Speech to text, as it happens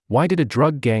Why did a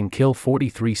drug gang kill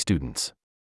 43 students?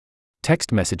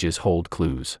 Text messages hold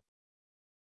clues.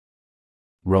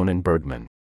 Ronen Bergman.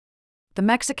 The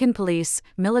Mexican police,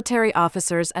 military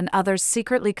officers, and others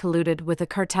secretly colluded with a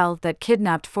cartel that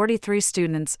kidnapped 43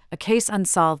 students, a case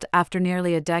unsolved after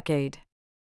nearly a decade.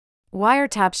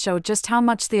 Wiretaps show just how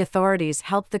much the authorities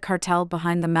helped the cartel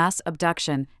behind the mass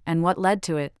abduction and what led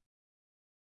to it.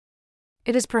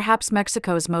 It is perhaps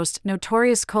Mexico's most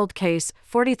notorious cold case: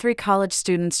 43 college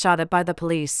students shot at by the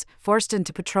police, forced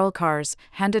into patrol cars,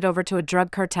 handed over to a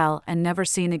drug cartel, and never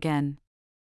seen again.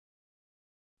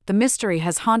 The mystery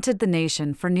has haunted the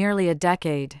nation for nearly a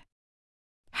decade.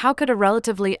 How could a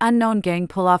relatively unknown gang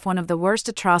pull off one of the worst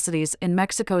atrocities in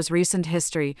Mexico's recent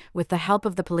history, with the help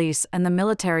of the police and the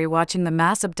military watching the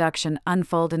mass abduction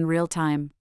unfold in real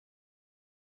time?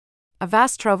 A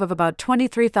vast trove of about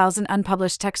 23,000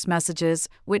 unpublished text messages,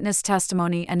 witness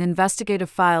testimony, and investigative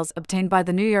files obtained by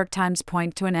the New York Times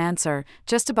point to an answer.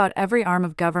 Just about every arm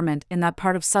of government in that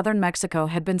part of southern Mexico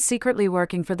had been secretly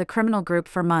working for the criminal group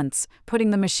for months,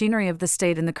 putting the machinery of the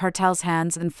state in the cartel's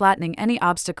hands and flattening any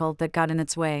obstacle that got in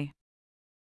its way.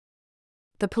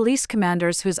 The police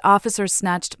commanders whose officers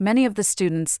snatched many of the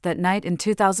students that night in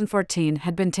 2014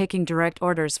 had been taking direct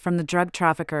orders from the drug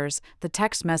traffickers, the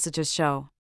text messages show.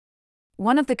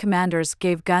 One of the commanders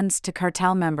gave guns to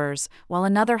cartel members, while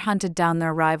another hunted down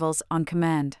their rivals on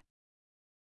command.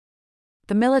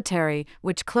 The military,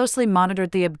 which closely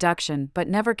monitored the abduction but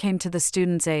never came to the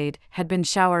students' aid, had been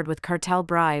showered with cartel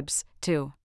bribes,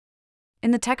 too.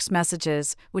 In the text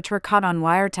messages, which were caught on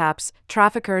wiretaps,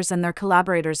 traffickers and their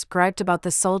collaborators griped about the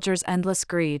soldiers' endless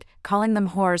greed, calling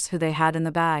them whores who they had in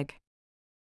the bag.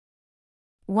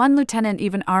 One lieutenant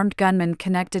even armed gunmen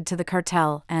connected to the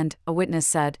cartel and, a witness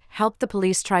said, helped the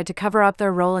police try to cover up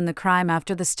their role in the crime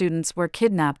after the students were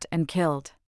kidnapped and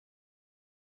killed.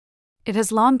 It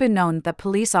has long been known that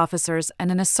police officers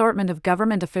and an assortment of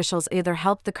government officials either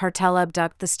helped the cartel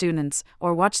abduct the students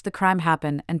or watched the crime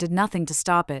happen and did nothing to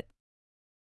stop it.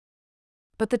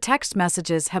 But the text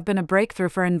messages have been a breakthrough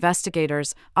for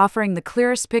investigators, offering the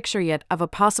clearest picture yet of a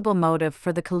possible motive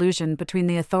for the collusion between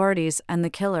the authorities and the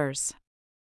killers.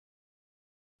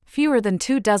 Fewer than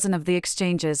 24 of the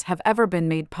exchanges have ever been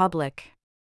made public.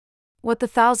 What the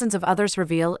thousands of others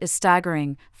reveal is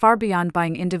staggering. Far beyond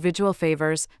buying individual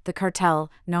favors, the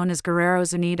cartel, known as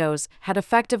Guerreros Unidos, had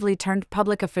effectively turned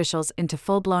public officials into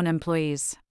full-blown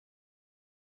employees.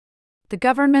 The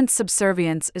government's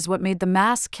subservience is what made the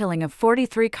mass killing of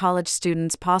 43 college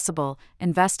students possible,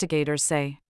 investigators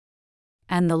say.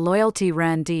 And the loyalty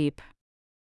ran deep.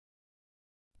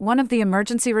 One of the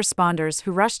emergency responders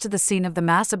who rushed to the scene of the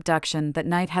mass abduction that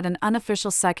night had an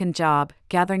unofficial second job,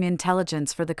 gathering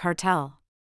intelligence for the cartel.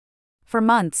 For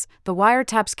months, the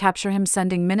wiretaps capture him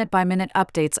sending minute-by-minute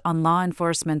updates on law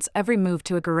enforcement's every move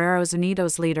to a Guerreros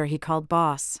Unidos leader he called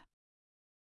boss.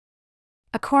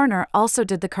 A coroner also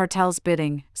did the cartel's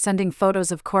bidding, sending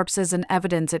photos of corpses and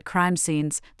evidence at crime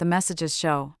scenes, the messages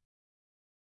show.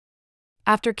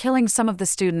 After killing some of the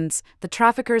students, the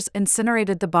traffickers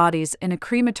incinerated the bodies in a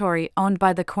crematory owned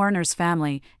by the coroner's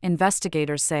family,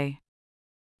 investigators say.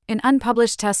 In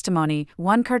unpublished testimony,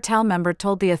 one cartel member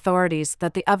told the authorities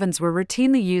that the ovens were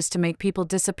routinely used to make people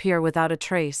disappear without a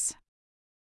trace.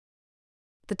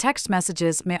 The text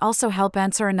messages may also help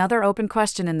answer another open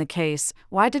question in the case: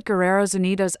 why did Guerreros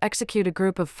Unidos execute a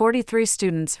group of 43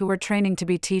 students who were training to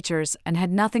be teachers and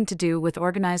had nothing to do with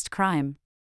organized crime?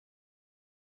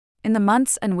 In the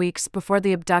months and weeks before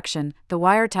the abduction, the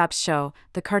wiretaps show,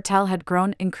 the cartel had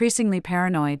grown increasingly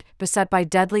paranoid, beset by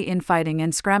deadly infighting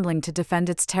and scrambling to defend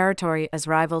its territory as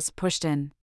rivals pushed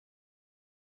in.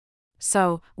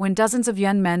 So, when dozens of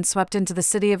young men swept into the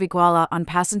city of Iguala on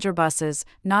passenger buses,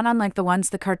 not unlike the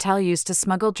ones the cartel used to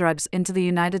smuggle drugs into the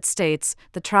United States,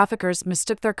 the traffickers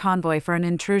mistook their convoy for an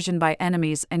intrusion by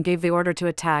enemies and gave the order to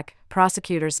attack,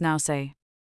 prosecutors now say.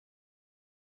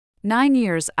 9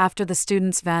 years after the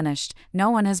students vanished, no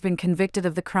one has been convicted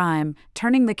of the crime,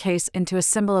 turning the case into a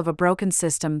symbol of a broken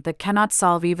system that cannot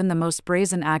solve even the most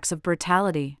brazen acts of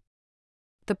brutality.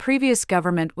 The previous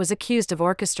government was accused of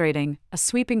orchestrating a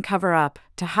sweeping cover-up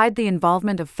to hide the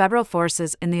involvement of federal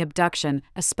forces in the abduction,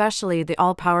 especially the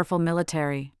all-powerful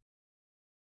military.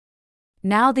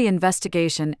 Now the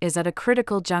investigation is at a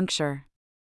critical juncture.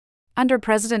 Under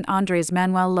President Andrés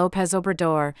Manuel López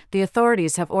Obrador, the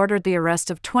authorities have ordered the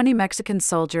arrest of 20 Mexican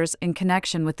soldiers in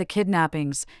connection with the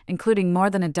kidnappings, including more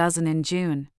than a dozen in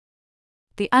June.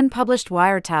 The unpublished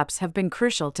wiretaps have been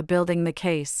crucial to building the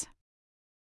case.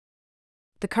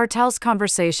 The cartel's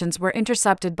conversations were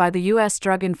intercepted by the U.S.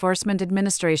 Drug Enforcement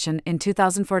Administration in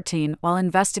 2014 while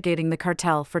investigating the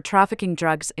cartel for trafficking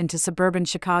drugs into suburban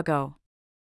Chicago.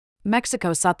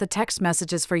 Mexico sought the text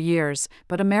messages for years,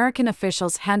 but American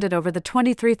officials handed over the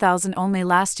 23,000 only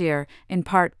last year, in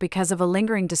part because of a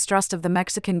lingering distrust of the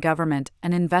Mexican government,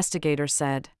 an investigator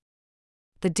said.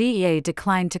 The DEA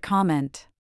declined to comment.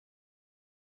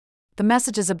 The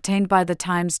messages obtained by the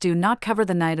Times do not cover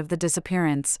the night of the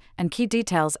disappearance, and key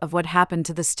details of what happened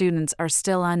to the students are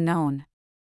still unknown.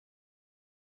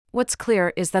 What's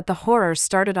clear is that the horror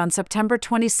started on September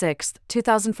 26,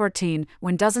 2014,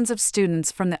 when dozens of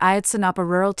students from the Ayotzinapa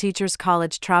Rural Teachers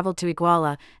College traveled to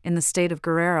Iguala, in the state of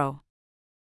Guerrero.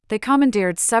 They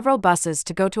commandeered several buses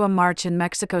to go to a march in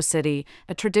Mexico City,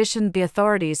 a tradition the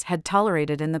authorities had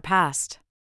tolerated in the past.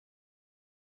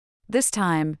 This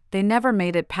time, they never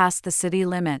made it past the city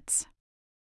limits.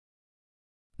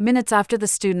 Minutes after the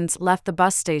students left the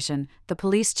bus station, the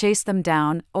police chased them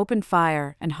down, opened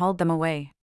fire, and hauled them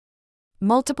away.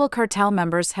 Multiple cartel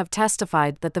members have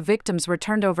testified that the victims were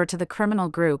turned over to the criminal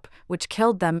group, which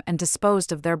killed them and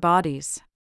disposed of their bodies.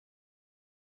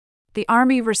 The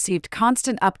army received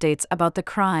constant updates about the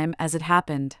crime as it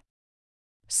happened.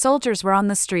 Soldiers were on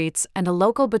the streets, and a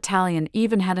local battalion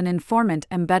even had an informant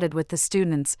embedded with the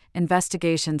students,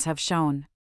 investigations have shown.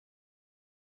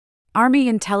 Army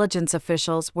intelligence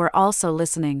officials were also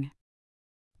listening.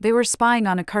 They were spying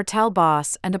on a cartel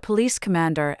boss and a police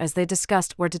commander as they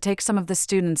discussed where to take some of the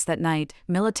students that night,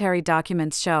 military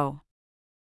documents show.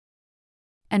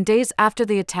 And days after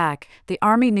the attack, the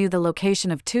army knew the location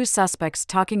of two suspects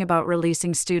talking about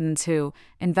releasing students who,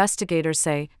 investigators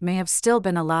say, may have still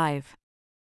been alive.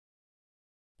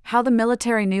 How the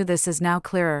military knew this is now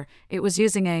clearer. It was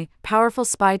using a powerful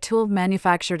spy tool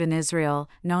manufactured in Israel,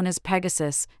 known as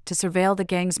Pegasus, to surveil the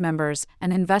gang's members,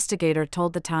 an investigator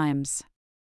told The Times.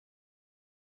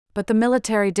 But the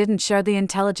military didn't share the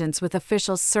intelligence with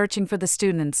officials searching for the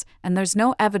students, and there's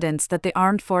no evidence that the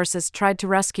armed forces tried to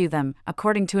rescue them,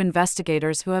 according to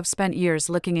investigators who have spent years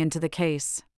looking into the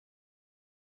case.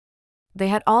 They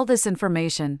had all this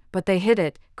information, but they hid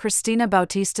it, Cristina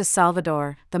Bautista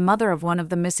Salvador, the mother of one of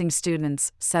the missing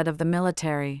students, said of the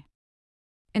military.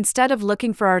 Instead of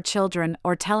looking for our children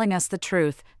or telling us the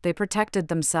truth, they protected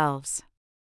themselves.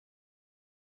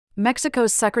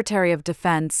 Mexico's Secretary of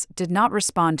Defense did not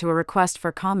respond to a request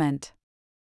for comment.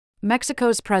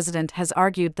 Mexico's president has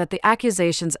argued that the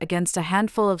accusations against a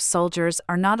handful of soldiers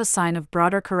are not a sign of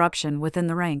broader corruption within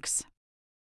the ranks.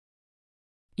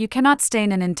 You cannot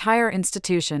stain an entire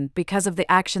institution because of the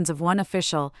actions of one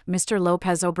official, Mr.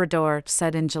 López Obrador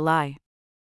said in July.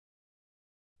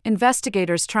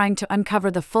 Investigators trying to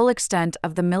uncover the full extent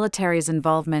of the military's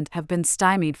involvement have been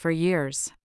stymied for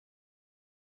years.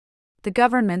 The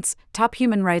government's top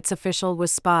human rights official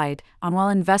was spied on while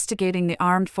investigating the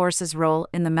armed forces' role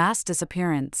in the mass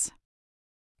disappearance.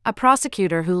 A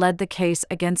prosecutor who led the case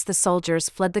against the soldiers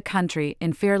fled the country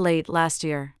in fear late last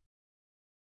year.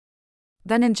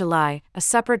 Then in July, a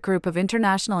separate group of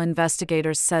international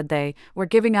investigators said they were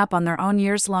giving up on their own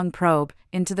years-long probe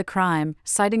into the crime,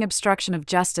 citing obstruction of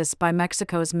justice by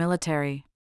Mexico's military.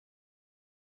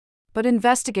 But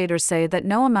investigators say that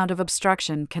no amount of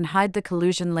obstruction can hide the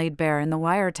collusion laid bare in the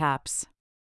wiretaps.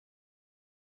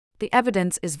 The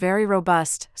evidence is very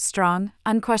robust, strong,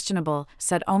 unquestionable,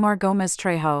 said Omar Gómez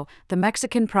Trejo, the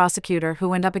Mexican prosecutor who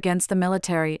went up against the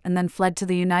military and then fled to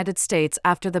the United States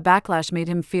after the backlash made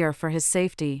him fear for his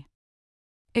safety.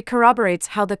 It corroborates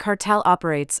how the cartel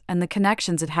operates and the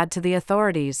connections it had to the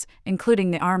authorities,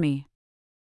 including the army.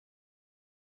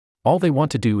 All they want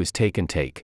to do is take and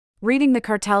take. Reading the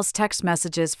cartel's text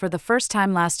messages for the first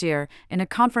time last year, in a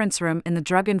conference room in the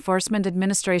Drug Enforcement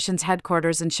Administration's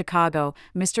headquarters in Chicago,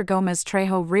 Mr. Gómez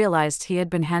Trejo realized he had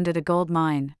been handed a gold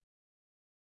mine.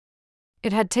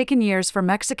 It had taken years for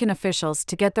Mexican officials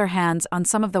to get their hands on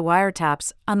some of the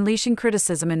wiretaps, unleashing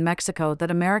criticism in Mexico that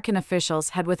American officials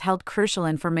had withheld crucial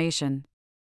information.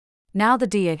 Now the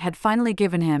DEA had finally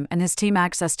given him and his team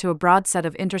access to a broad set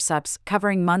of intercepts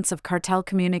covering months of cartel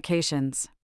communications.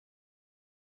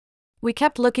 We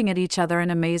kept looking at each other in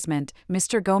amazement,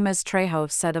 Mr. Gómez Trejo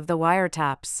said of the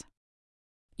wiretaps.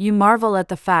 You marvel at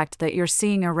the fact that you're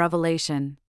seeing a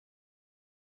revelation.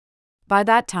 By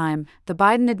that time, the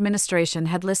Biden administration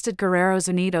had listed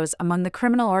Guerreros Unidos among the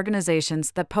criminal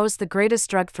organizations that posed the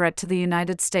greatest drug threat to the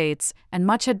United States, and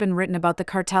much had been written about the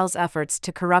cartel's efforts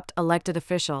to corrupt elected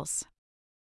officials.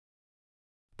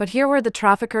 But here were the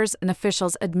traffickers and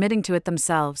officials admitting to it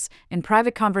themselves, in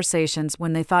private conversations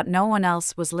when they thought no one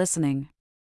else was listening.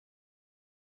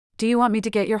 Do you want me to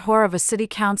get your whore of a city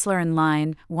councilor in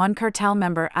line? One cartel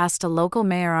member asked a local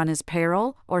mayor on his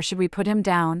payroll, or should we put him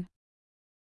down?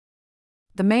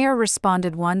 The mayor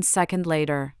responded 1 second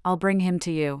later, I'll bring him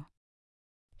to you.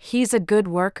 He's a good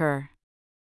worker.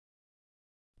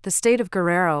 The state of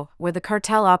Guerrero, where the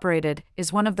cartel operated,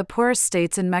 is one of the poorest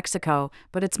states in Mexico,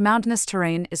 but its mountainous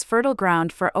terrain is fertile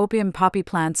ground for opium poppy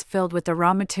plants filled with the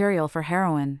raw material for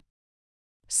heroin.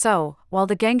 So, while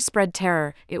the gang spread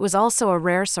terror, it was also a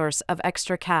rare source of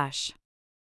extra cash.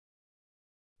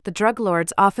 The drug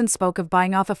lords often spoke of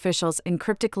buying off officials in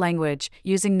cryptic language,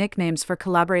 using nicknames for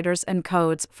collaborators and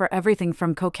codes for everything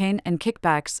from cocaine and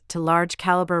kickbacks to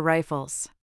large-caliber rifles.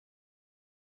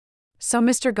 So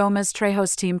Mr. Gomez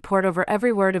Trejo's team pored over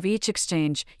every word of each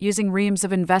exchange, using reams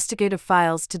of investigative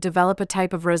files to develop a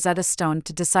type of Rosetta Stone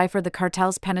to decipher the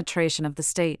cartel's penetration of the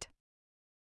state.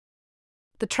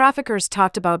 The traffickers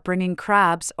talked about bringing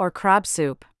crabs or crab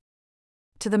soup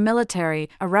to the military,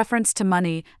 a reference to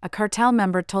money, a cartel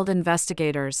member told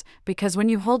investigators, because when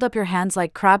you hold up your hands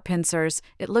like crab pincers,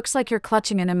 it looks like you're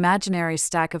clutching an imaginary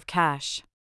stack of cash.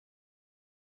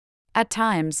 At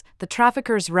times, the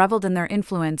traffickers reveled in their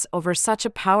influence over such a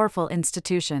powerful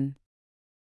institution.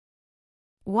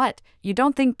 "What, you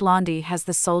don't think Blondie has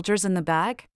the soldiers in the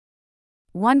bag?"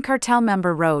 One cartel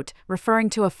member wrote,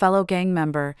 referring to a fellow gang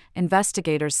member,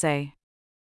 investigators say.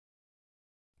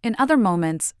 In other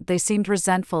moments, they seemed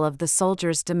resentful of the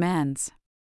soldiers' demands.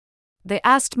 "They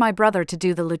asked my brother to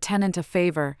do the lieutenant a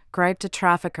favor," griped a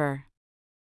trafficker.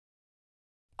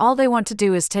 "All they want to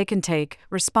do is take and take,"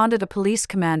 responded a police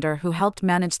commander who helped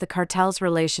manage the cartel's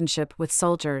relationship with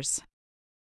soldiers.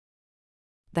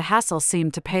 The hassle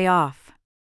seemed to pay off.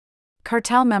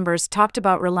 Cartel members talked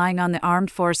about relying on the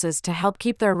armed forces to help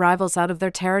keep their rivals out of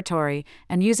their territory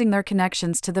and using their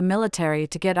connections to the military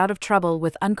to get out of trouble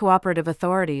with uncooperative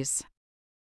authorities.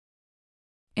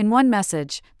 In one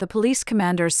message, the police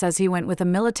commander says he went with a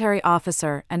military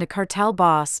officer and a cartel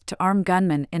boss to arm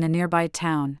gunmen in a nearby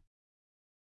town.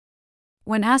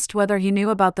 When asked whether he knew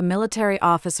about the military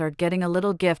officer getting a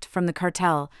little gift from the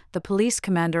cartel, the police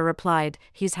commander replied,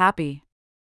 "He's happy."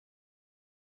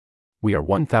 We are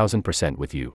 1000%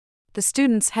 with you. The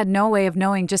students had no way of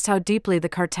knowing just how deeply the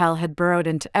cartel had burrowed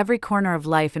into every corner of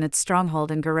life in its stronghold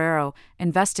in Guerrero,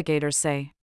 investigators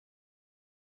say.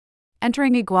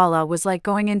 "Entering Iguala was like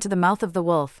going into the mouth of the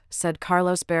wolf," said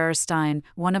Carlos Beristain,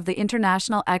 one of the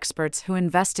international experts who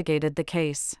investigated the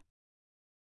case.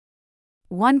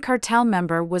 One cartel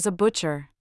member was a butcher.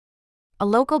 A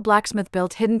local blacksmith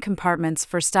built hidden compartments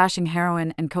for stashing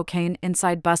heroin and cocaine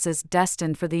inside buses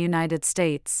destined for the United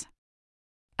States.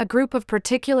 A group of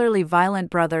particularly violent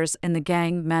brothers in the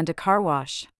gang manned a car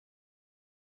wash.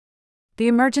 The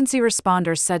emergency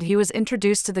responder said he was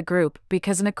introduced to the group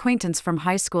because an acquaintance from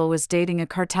high school was dating a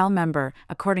cartel member,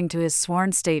 according to his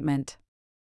sworn statement.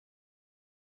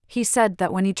 He said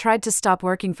that when he tried to stop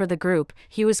working for the group,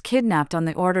 he was kidnapped on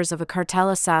the orders of a cartel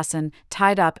assassin,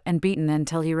 tied up and beaten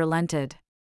until he relented.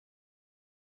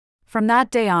 "From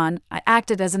that day on, I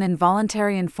acted as an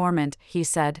involuntary informant," he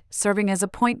said, serving as a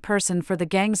point person for the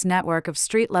gang's network of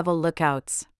street-level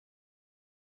lookouts.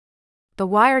 The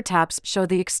wiretaps show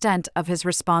the extent of his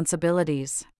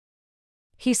responsibilities.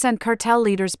 He sent cartel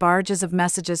leaders barrages of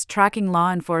messages tracking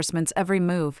law enforcement's every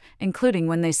move, including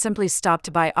when they simply stopped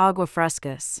to buy agua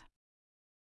frescas.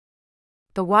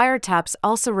 The wiretaps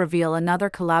also reveal another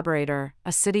collaborator,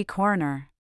 a city coroner.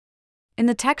 In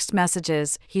the text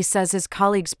messages, he says his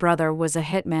colleague's brother was a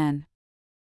hitman.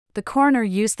 The coroner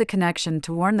used the connection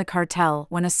to warn the cartel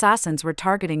when assassins were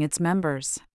targeting its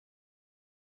members.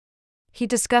 He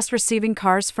discussed receiving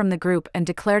cars from the group and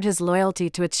declared his loyalty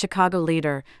to its Chicago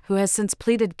leader, who has since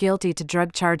pleaded guilty to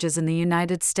drug charges in the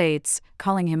United States,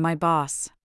 calling him "my boss."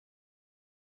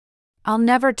 "I'll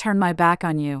never turn my back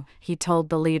on you," he told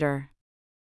the leader.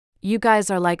 "You guys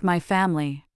are like my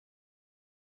family."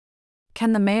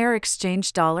 "Can the mayor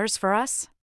exchange dollars for us?"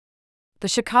 the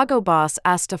Chicago boss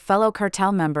asked a fellow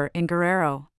cartel member in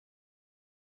Guerrero.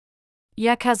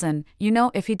 "Yeah, cousin, you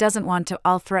know, if he doesn't want to,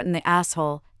 I'll threaten the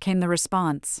asshole," came the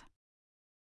response.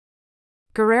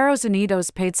 Guerrero's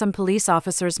Unidos paid some police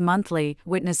officers monthly,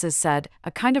 witnesses said,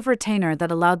 a kind of retainer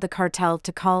that allowed the cartel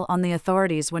to call on the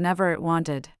authorities whenever it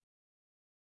wanted.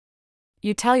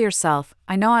 "You tell yourself,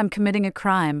 I know I'm committing a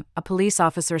crime," a police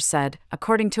officer said,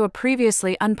 according to a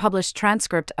previously unpublished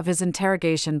transcript of his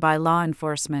interrogation by law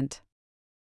enforcement.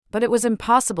 "But it was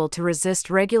impossible to resist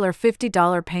regular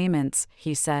 $50 payments,"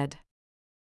 he said.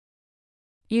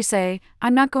 "You say,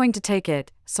 I'm not going to take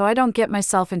it, so I don't get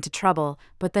myself into trouble,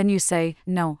 but then you say,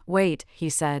 no, wait," he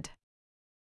said.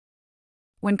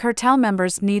 When cartel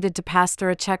members needed to pass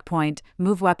through a checkpoint,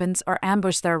 move weapons or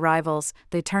ambush their rivals,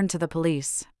 they turned to the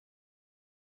police.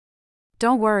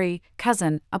 "Don't worry,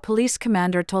 cousin," a police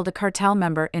commander told a cartel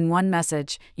member in one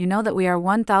message, "you know that we are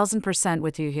 1000%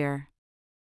 with you here."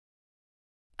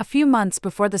 A few months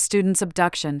before the students'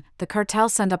 abduction, the cartel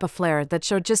sent up a flare that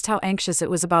showed just how anxious it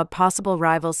was about possible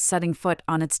rivals setting foot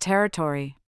on its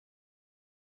territory.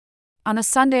 On a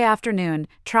Sunday afternoon,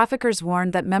 traffickers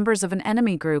warned that members of an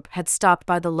enemy group had stopped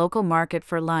by the local market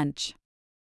for lunch.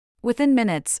 Within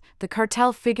minutes, the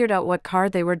cartel figured out what car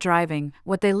they were driving,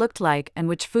 what they looked like, and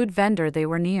which food vendor they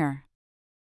were near.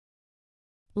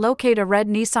 "Locate a red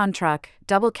Nissan truck,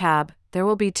 double cab, there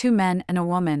will be 2 men and a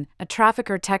woman," a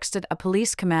trafficker texted a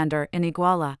police commander in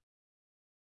Iguala.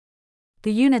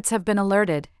 "The units have been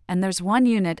alerted, and there's 1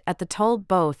 unit at the toll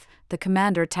booth," the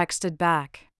commander texted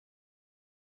back.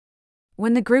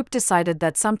 "When the group decided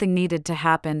that something needed to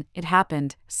happen, it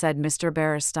happened," said Mr.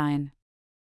 Beristain.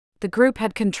 "The group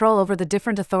had control over the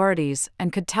different authorities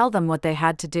and could tell them what they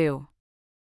had to do."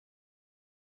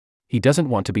 He doesn't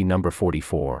want to be number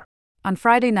 44. On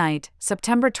Friday night,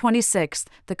 September 26,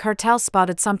 the cartel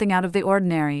spotted something out of the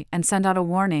ordinary and sent out a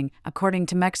warning, according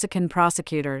to Mexican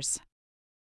prosecutors.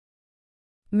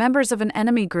 Members of an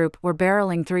enemy group were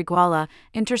barreling through Iguala,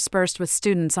 interspersed with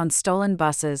students on stolen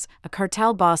buses, a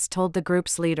cartel boss told the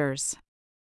group's leaders.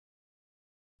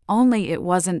 Only it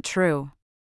wasn't true.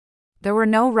 There were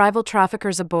no rival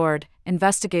traffickers aboard,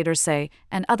 investigators say,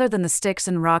 and other than the sticks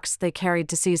and rocks they carried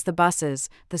to seize the buses,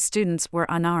 the students were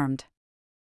unarmed.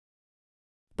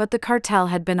 But the cartel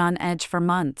had been on edge for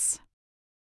months.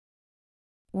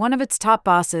 One of its top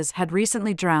bosses had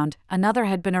recently drowned, another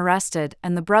had been arrested,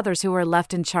 and the brothers who were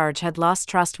left in charge had lost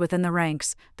trust within the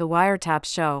ranks, the wiretaps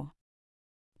show.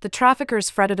 The traffickers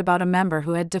fretted about a member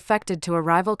who had defected to a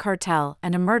rival cartel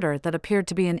and a murder that appeared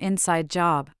to be an inside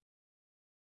job.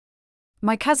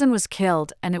 "My cousin was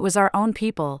killed, and it was our own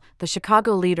people," the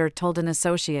Chicago leader told an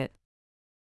associate.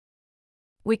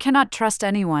 "We cannot trust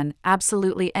anyone,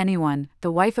 absolutely anyone,"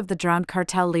 the wife of the drowned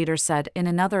cartel leader said in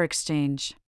another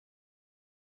exchange.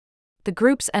 The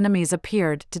group's enemies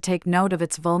appeared to take note of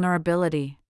its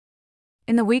vulnerability.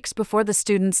 In the weeks before the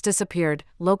students disappeared,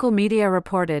 local media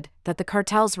reported that the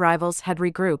cartel's rivals had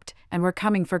regrouped and were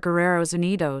coming for Guerreros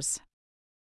Unidos.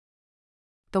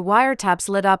 The wiretaps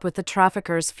lit up with the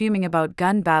traffickers fuming about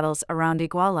gun battles around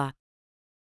Iguala.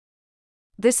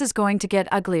 "This is going to get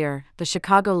uglier," the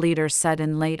Chicago leader said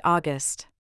in late August.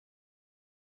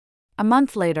 A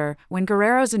month later, when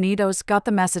Guerreros Unidos got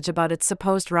the message about its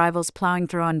supposed rivals plowing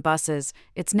through on buses,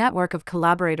 its network of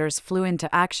collaborators flew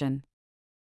into action.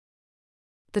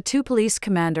 The 2 police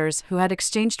commanders who had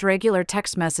exchanged regular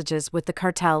text messages with the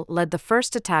cartel led the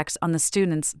first attacks on the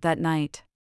students that night.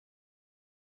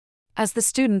 As the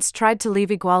students tried to leave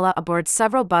Iguala aboard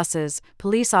several buses,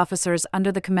 police officers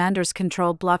under the commander's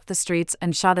control blocked the streets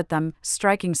and shot at them,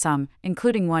 striking some,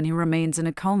 including one who remains in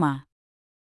a coma.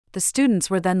 The students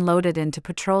were then loaded into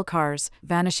patrol cars,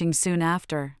 vanishing soon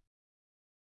after.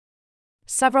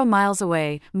 Several miles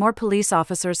away, more police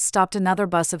officers stopped another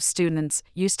bus of students,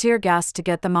 used tear gas to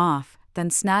get them off, then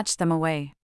snatched them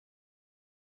away.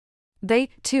 They,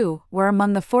 too, were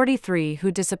among the 43 who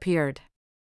disappeared.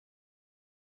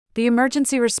 The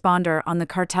emergency responder on the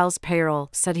cartel's payroll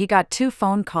said he got 2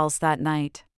 phone calls that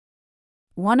night.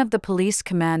 One of the police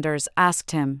commanders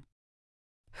asked him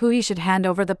who he should hand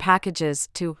over the packages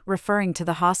to, referring to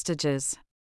the hostages.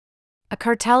 A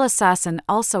cartel assassin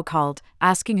also called,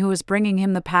 asking who was bringing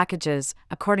him the packages,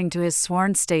 according to his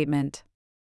sworn statement.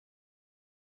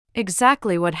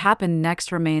 Exactly what happened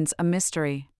next remains a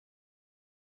mystery.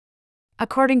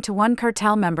 According to one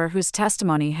cartel member whose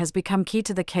testimony has become key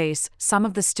to the case, some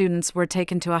of the students were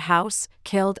taken to a house,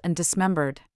 killed and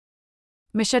dismembered.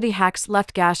 Machete hacks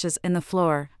left gashes in the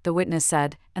floor, the witness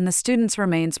said, and the students'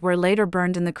 remains were later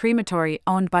burned in the crematory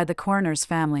owned by the coroner's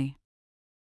family.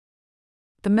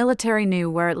 The military knew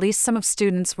where at least some of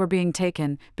students were being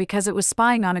taken, because it was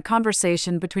spying on a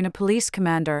conversation between a police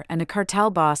commander and a cartel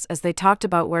boss as they talked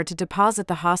about where to deposit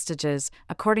the hostages,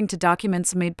 according to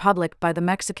documents made public by the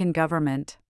Mexican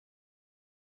government.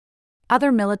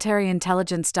 Other military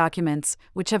intelligence documents,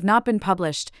 which have not been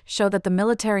published, show that the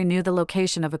military knew the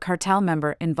location of a cartel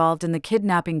member involved in the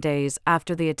kidnapping days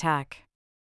after the attack.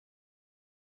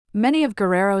 Many of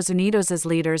Guerreros Unidos'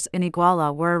 leaders in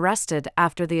Iguala were arrested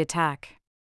after the attack.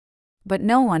 But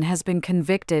no one has been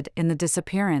convicted in the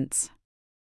disappearance.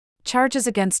 Charges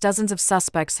against dozens of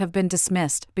suspects have been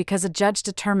dismissed because a judge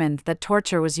determined that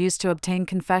torture was used to obtain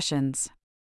confessions.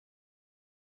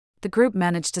 The group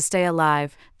managed to stay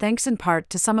alive, thanks in part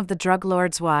to some of the drug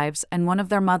lords' wives and one of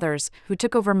their mothers, who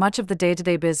took over much of the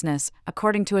day-to-day business,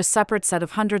 according to a separate set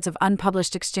of hundreds of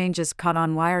unpublished exchanges caught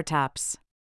on wiretaps.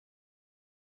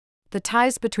 The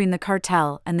ties between the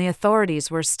cartel and the authorities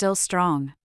were still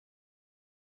strong.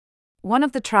 One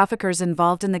of the traffickers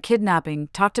involved in the kidnapping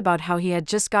talked about how he had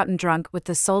just gotten drunk with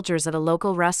the soldiers at a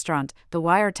local restaurant, the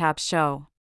wiretaps show.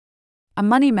 A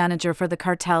money manager for the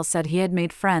cartel said he had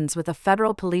made friends with a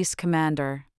federal police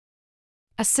commander.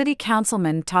 A city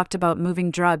councilman talked about moving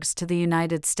drugs to the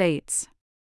United States.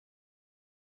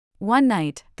 One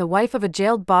night, the wife of a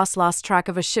jailed boss lost track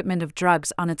of a shipment of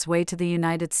drugs on its way to the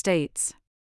United States.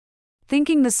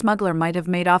 Thinking the smuggler might have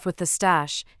made off with the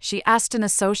stash, she asked an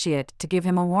associate to give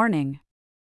him a warning.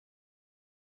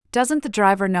 "Doesn't the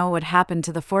driver know what happened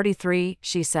to the 43?"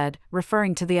 she said,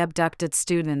 referring to the abducted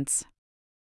students.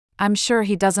 "I'm sure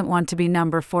he doesn't want to be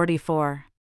number 44.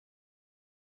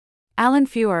 Alan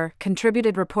Feuer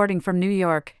contributed reporting from New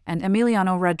York and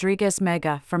Emiliano Rodriguez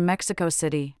Mega from Mexico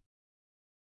City.